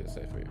all, let's just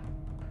say for you.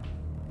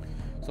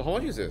 So how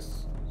much is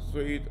this?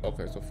 Sweet.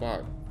 Okay, so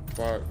 5.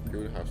 5,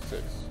 you don't have 6.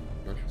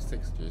 You don't have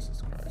 6,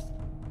 Jesus Christ.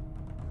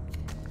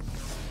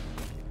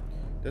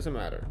 Doesn't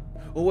matter.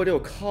 Oh, what it will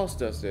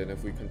cost us then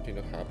if we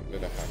continue to let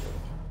it happen.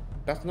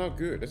 That's not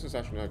good. This is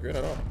actually not good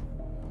at all.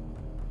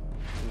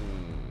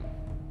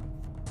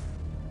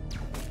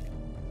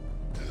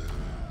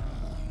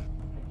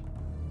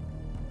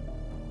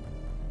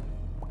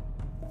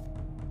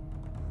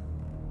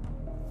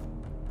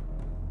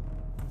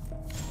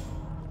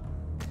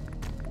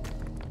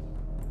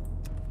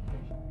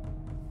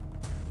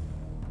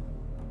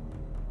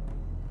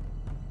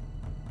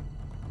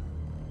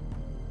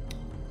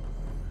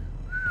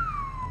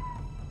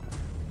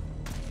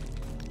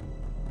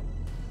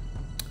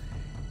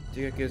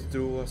 They gets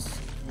through us.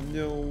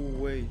 No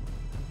way.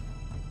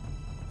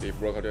 They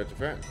broke out their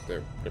defense.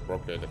 They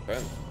broke their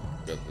defense.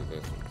 That's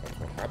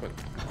what happened.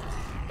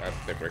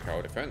 They break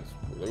our defense.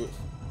 We lose.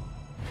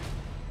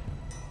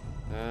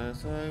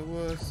 As I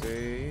was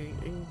saying,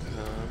 in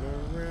time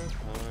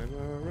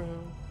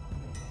around.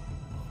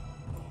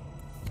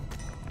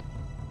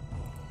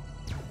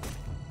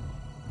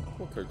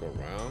 What could go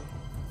wrong?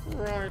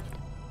 Right.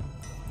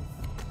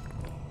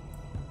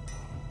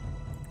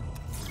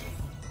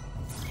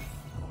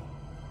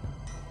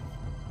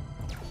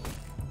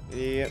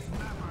 Yep.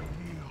 Never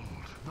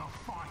yield. The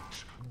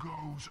fight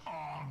goes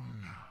on.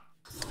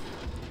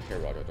 Hey,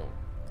 Roger, don't.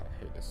 I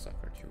hate this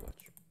sucker too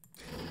much.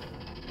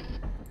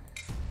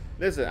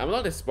 Listen, I'm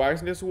not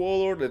despising this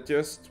warlord, it's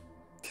just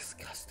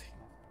disgusting.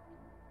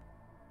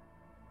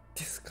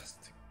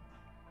 Disgusting.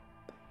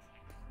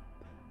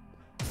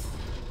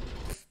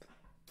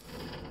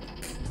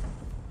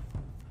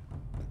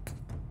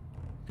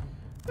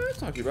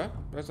 That's not too bad.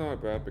 That's not a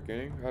bad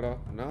beginning at all.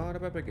 Not a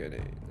bad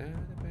beginning. Not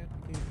a bad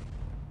beginning.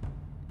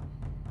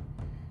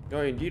 No,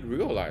 I indeed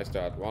realized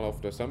that one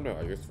of the summoner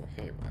I used for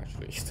him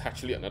actually is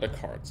actually another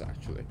card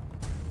actually.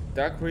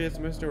 That creates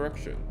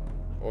misdirection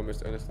or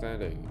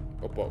misunderstanding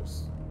or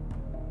both.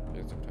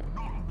 In some time.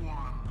 Not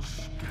one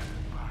step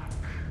back.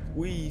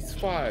 We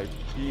fight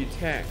the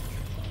tank.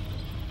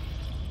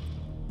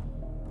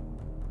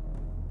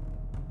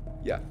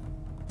 Yeah.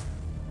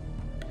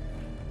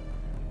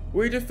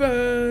 We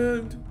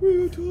defend,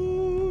 we attack,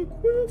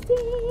 we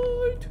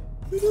fight,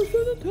 we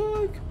defend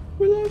attack,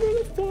 we live in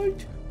a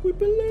fight. We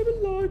believe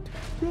in light,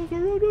 rock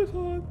around the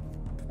time.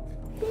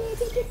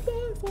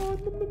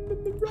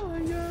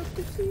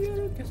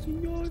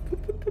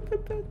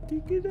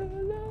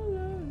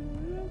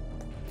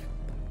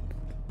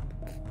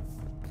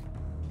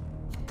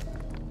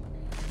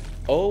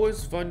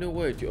 Always find a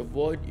way to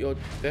avoid your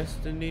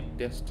destiny.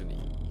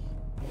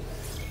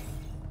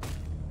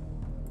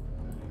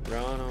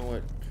 Run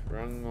away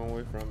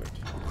from it.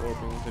 Or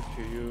brings it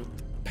to you.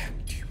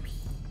 Back to me.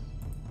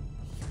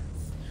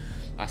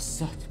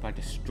 Assault by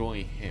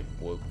destroying him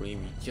will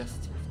bring me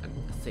justice and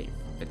safe,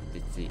 but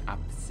it's the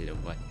opposite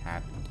of what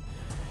happened.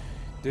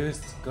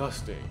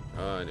 Disgusting.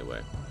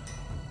 Anyway.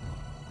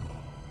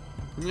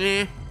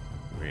 Me.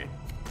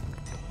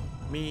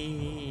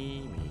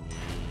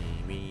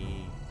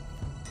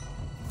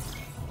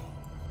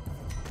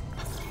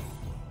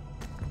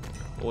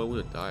 Oh, I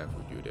would have died if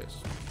we do this.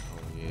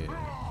 Oh yeah.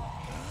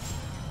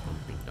 I'm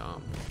being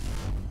dumb.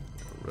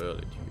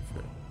 Really, to be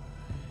fair.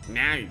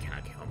 Now you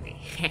can't kill me.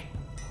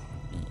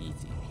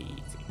 Easy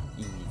peasy.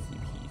 Easy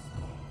peasy.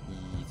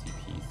 Easy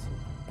peasy.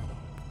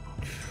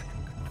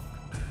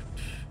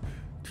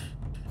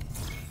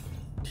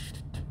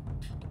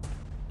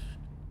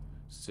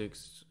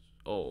 6.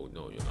 Oh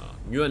no, you're not.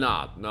 You're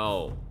not.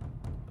 No.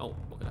 Oh,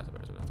 okay, that's a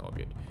person. That's all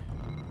good.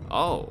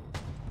 Oh.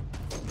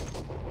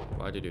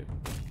 What did you?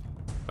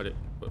 What did?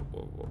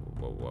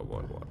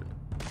 What?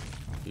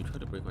 You try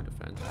to break my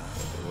defense?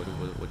 What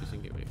are you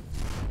thinking?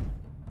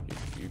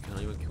 You can't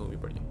even kill me,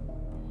 buddy.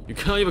 You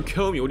can't even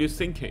kill me. What are you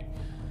thinking?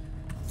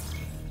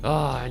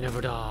 Ah, I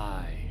never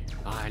die.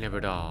 I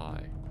never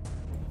die.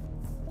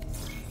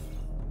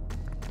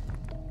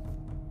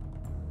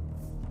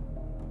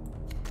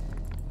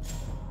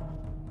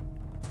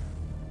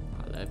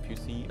 I'll let you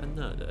see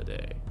another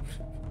day.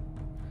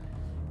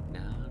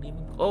 Not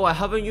even. Oh, I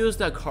haven't used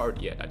that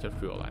card yet. I just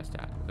realized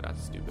that. Okay,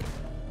 that's stupid.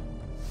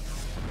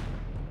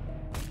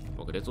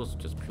 Okay, this was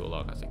just pure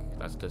luck. I think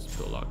that's just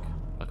pure luck,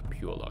 like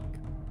pure luck.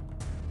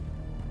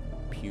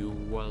 Pure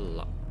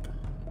luck.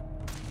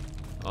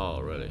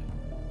 Oh, really?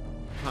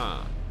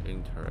 Huh.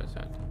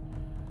 Interesting.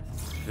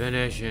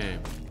 Finish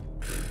him.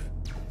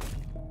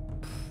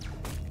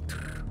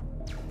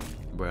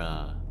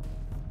 Bruh.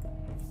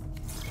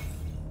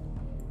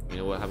 You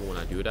know what happens when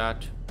I do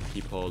that?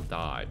 People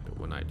died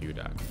when I do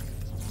that.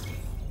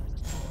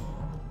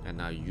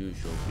 And I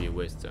usually be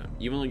with them.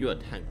 Even though you're a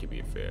tank, to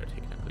be fair,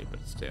 technically,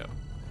 but still.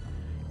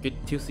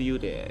 Good to see you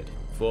dead.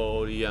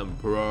 For the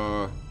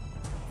Emperor.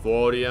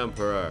 For the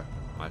Emperor.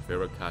 My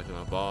favorite character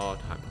of all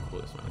time.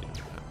 Coolest man.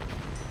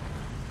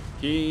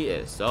 He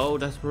is so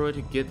desperate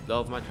to get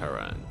off my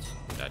turret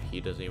that he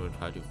doesn't even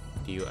try to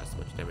deal as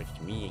much damage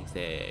to me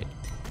instead.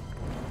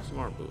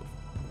 Smart move.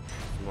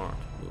 Smart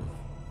move.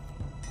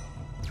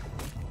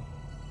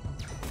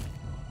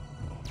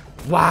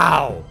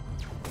 Wow!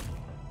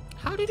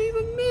 How did he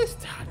even miss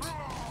that?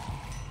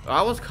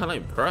 I was kind of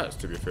impressed,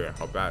 to be fair,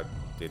 how bad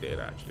they did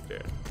actually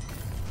there.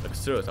 Like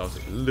seriously, I was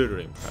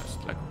literally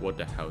impressed. Like, what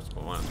the hell is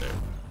going on there?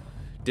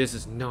 This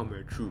is not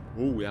my troop.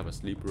 Oh, we have a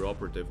sleeper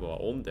operative of our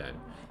own then.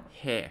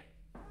 Hey,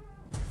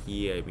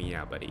 hear me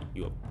out, buddy.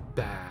 You're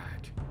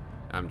bad.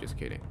 I'm just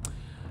kidding.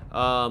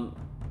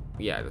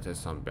 Yeah, there's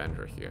some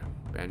Bender here.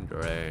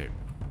 Bender.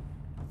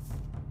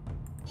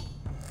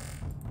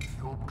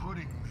 You're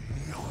putting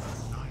me on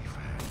a knife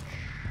edge.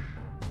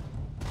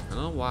 I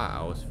don't know why I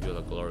always feel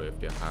the glory if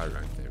they're higher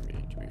ranked than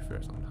me, to be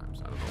fair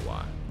sometimes. I don't know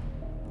why.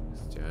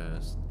 It's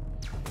just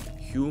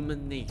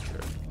human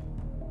nature.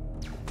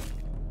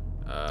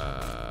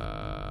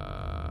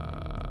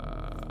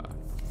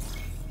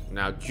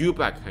 Now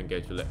Jubak can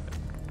get to live.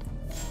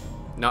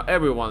 Now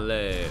everyone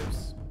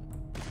lives.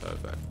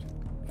 Perfect.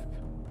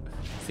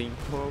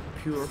 Simple,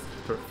 pure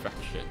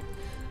perfection.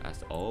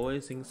 As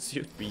always, things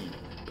should be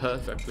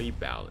perfectly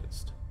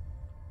balanced.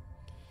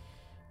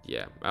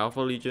 Yeah,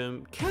 Alpha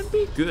Legion can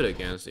be good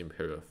against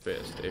Imperial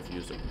Fist if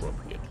used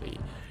appropriately.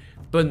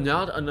 But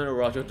not another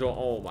Roger Drone.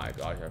 Oh my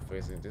gosh, I'm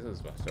facing. This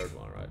is my third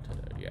one, right?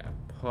 Yeah,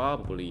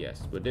 probably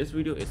yes. But this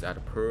video is at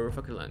a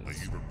perfect length. Are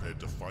you prepared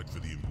to fight for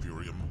the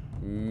Imperium?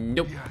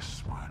 Nope.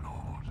 Yes, my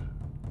lord.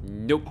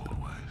 Nope.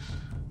 Always.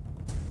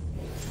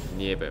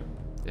 Never.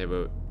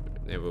 Never.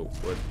 Never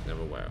would.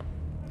 Never will.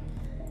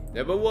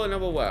 Never will.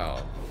 Never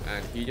will.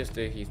 And he just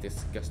did his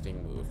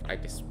disgusting move. I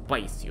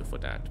despise you for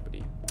that, but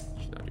he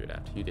should not do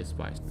that. You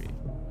despised me.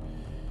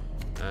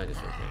 It's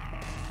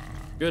okay.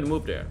 Good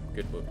move there.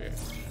 Good move there.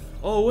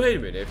 Oh, wait a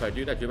minute. If I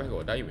do that, Jubak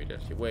will die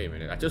immediately. Wait a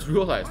minute. I just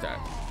realized that.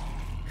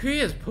 He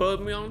has put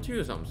me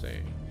onto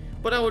something.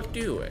 But I will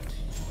do it.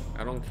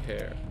 I don't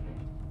care.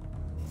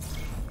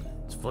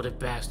 It's for the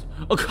best.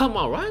 Oh, come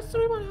on. Why does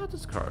everyone have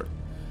this card?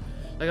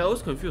 Like, I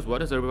was confused. Why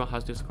does everyone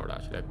have this card,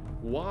 actually? Like,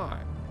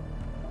 why?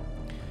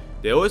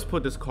 They always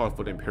put this card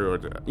for the Imperial.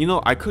 You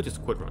know, I could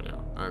just quit right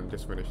now and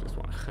just finish this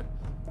one.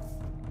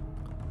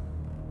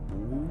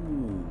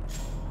 Ooh.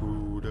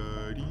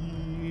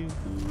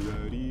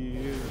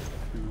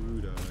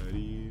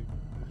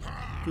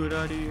 Good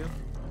idea.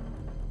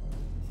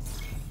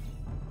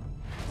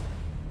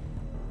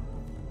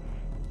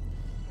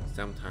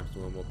 Sometimes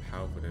we're more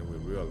powerful than we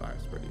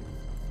realized, buddy.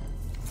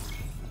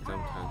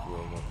 Sometimes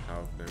we're more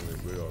powerful than we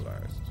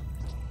realized.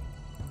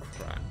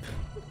 Crap.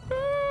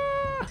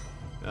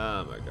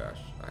 Oh my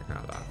gosh, I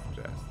can't laugh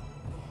just.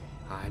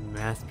 I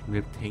must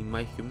retain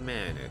my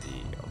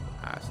humanity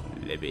as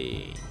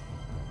living.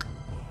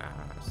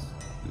 As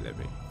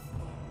living.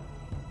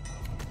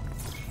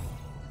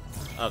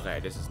 Okay,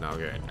 this is not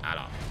good at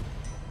all.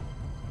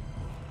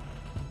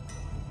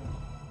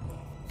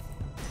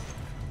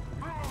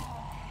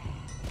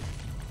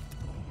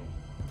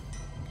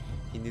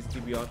 He needs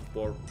to be on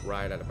board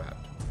right at the bat.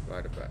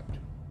 Right at the bat.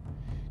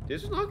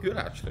 This is not good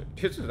actually.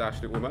 This is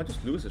actually, we might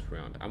just lose this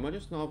round. I might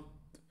just not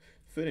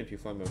finish to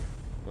find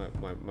my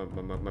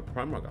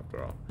Primarch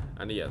after all.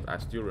 And yes, I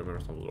still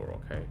remember some lore,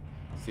 okay?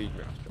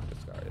 Siegemaster,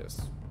 this guy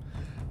is.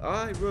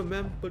 I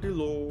remember the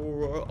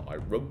lore. I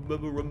remember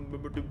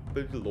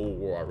the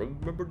lore. I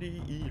remember the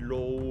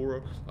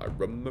lore. I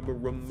remember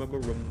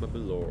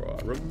lore.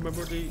 I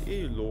remember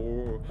the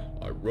lore.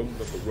 I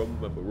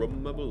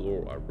remember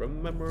lore. I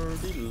remember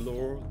the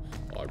lore.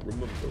 I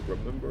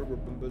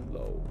remember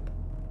low.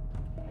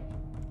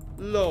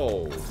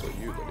 Low for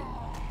you, buddy.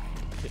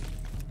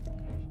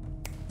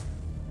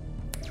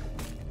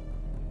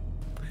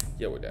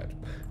 Yeah, we're dead.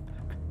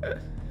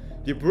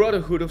 The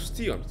Brotherhood of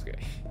Steel. I'm just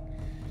kidding.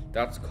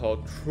 That's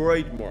called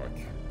trademark.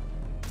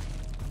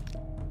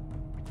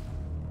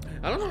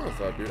 I don't know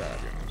if I'll do that,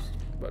 to be honest.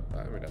 But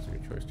I mean, that's a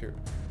good choice too.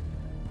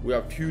 We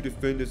have 2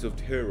 defenders of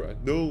Terra.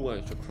 No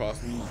one shall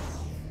cross me.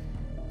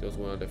 Those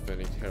one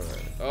defending Terra.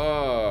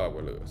 Oh,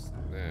 we lose.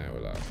 Nah, we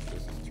lost.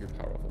 This is too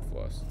powerful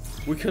for us.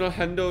 We cannot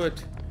handle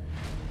it.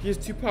 He's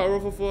too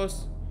powerful for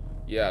us.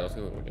 Yeah, that's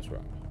gonna win this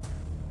round.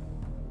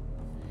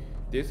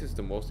 This is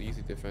the most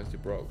easy defense to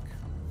broke.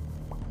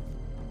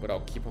 But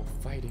I'll keep on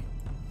fighting.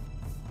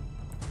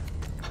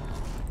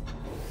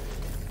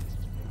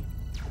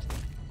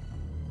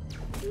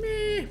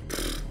 Me.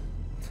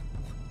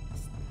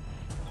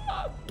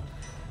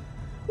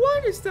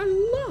 What is that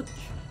luck?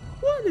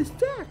 What is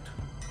that?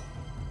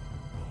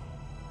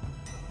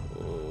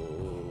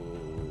 Oh.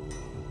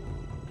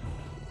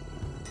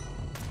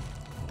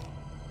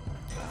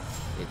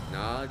 It's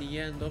not the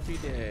end of the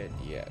dead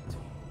yet.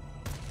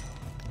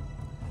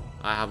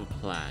 I have a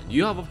plan.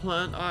 You have a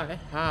plan. I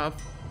have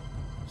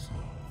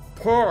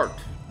part.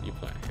 You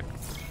plan.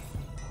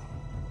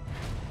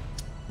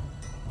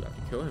 We have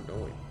to kill him,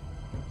 don't we?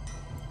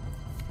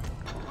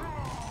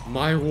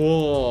 My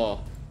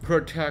wall,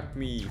 protect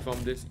me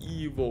from this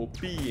evil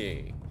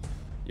being.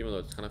 Even though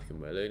it's kind of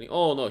humiliating.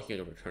 Oh no, he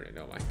can't return it.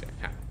 No, I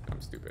can't.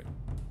 I'm stupid.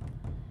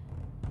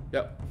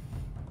 Yep,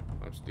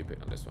 I'm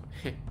stupid on this one.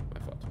 My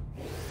fault.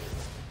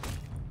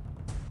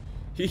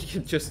 He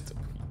can just.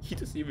 He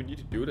doesn't even need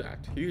to do that.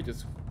 He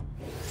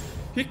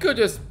could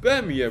just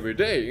spam me every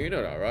day. You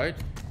know that, right?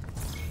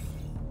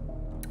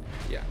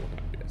 Yeah, we're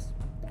gonna do this.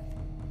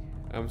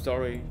 I'm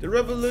sorry. The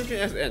revolution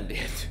has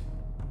ended.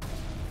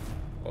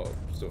 Oh,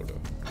 sort of.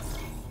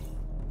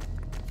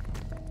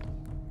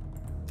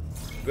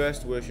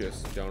 Best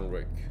wishes, John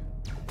Rick.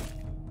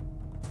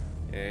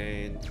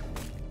 And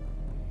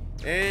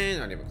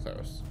not even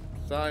close.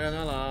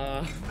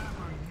 Sayonara.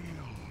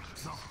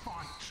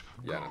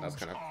 Yeah, that's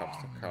kind of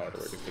coward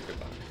way to think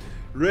about it.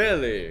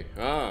 Really?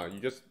 Ah, you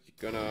just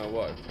gonna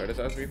what?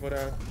 Criticize me for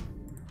that?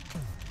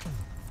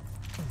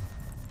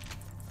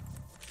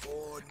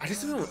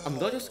 I'm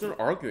not just gonna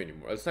argue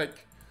anymore. It's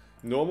like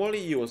normally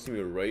you will see me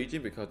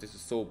raging because this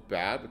is so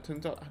bad, but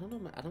turns out I don't know,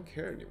 man. I don't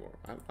care anymore.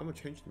 I'm a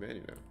changed man,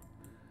 you know.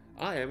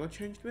 I am a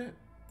changed man.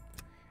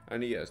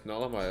 And yes,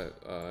 none of my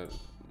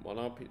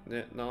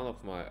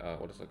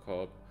what is it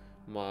called?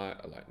 My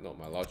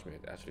lodge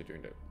mate actually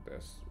doing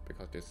this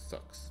because this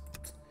sucks.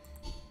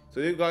 So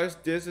you guys,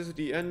 this is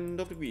the end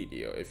of the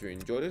video. If you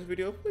enjoyed this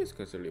video, please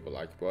consider leave a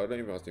like button.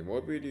 If you want to see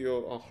more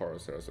video on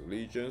Horus Heresy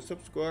Legion,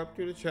 subscribe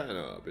to the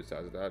channel.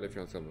 Besides that, if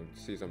you want to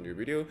see some new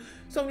video,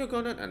 some new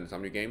content, and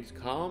some new games,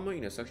 comment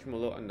in the section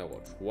below and I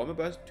will try my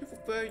best to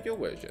fulfill your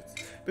wishes.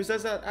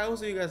 Besides that, I will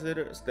see you guys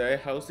later. Stay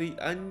healthy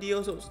and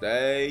also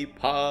stay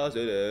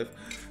positive.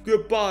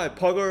 Goodbye,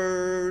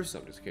 puggers.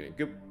 I'm just kidding.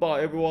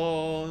 Goodbye,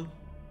 everyone.